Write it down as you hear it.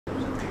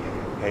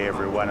Hey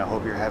everyone, I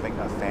hope you're having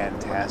a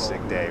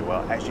fantastic day.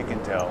 Well, as you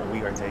can tell,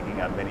 we are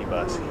taking a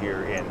minibus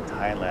here in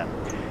Thailand.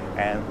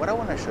 And what I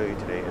want to show you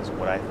today is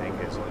what I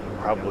think is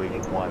probably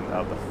one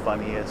of the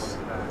funniest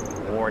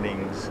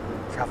warnings,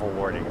 travel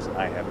warnings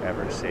I have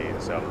ever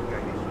seen. So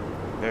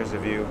there's the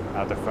view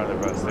out the front of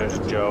the bus, there's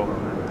Joe,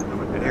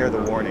 and here are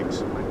the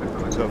warnings.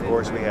 So of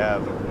course we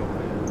have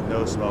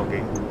no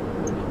smoking,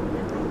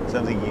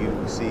 something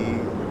you see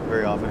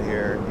very often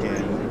here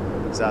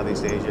in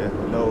Southeast Asia,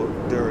 no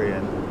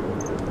durian,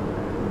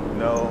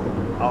 no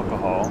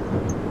alcohol,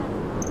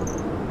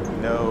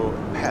 no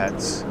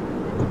pets,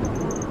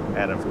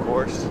 and of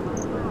course,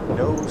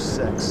 no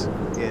sex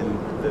in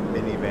the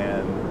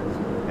minivan,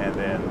 and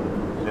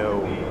then no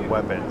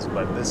weapons.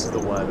 But this is the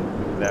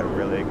one that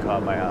really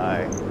caught my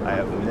eye. I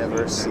have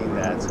never seen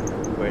that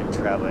when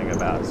traveling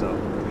about. So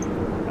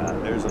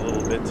there's a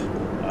little bit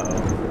of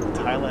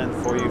Thailand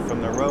for you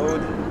from the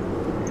road.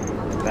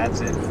 That's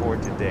it for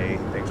today.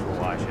 Thanks for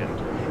watching.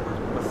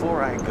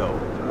 Before I go,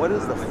 what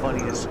is the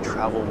funniest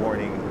travel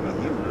warning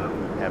you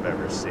have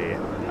ever seen?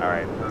 All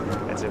right,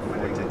 that's it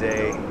for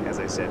today. As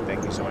I said,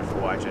 thank you so much for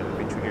watching.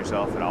 Be true to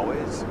yourself and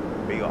always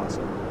be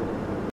awesome.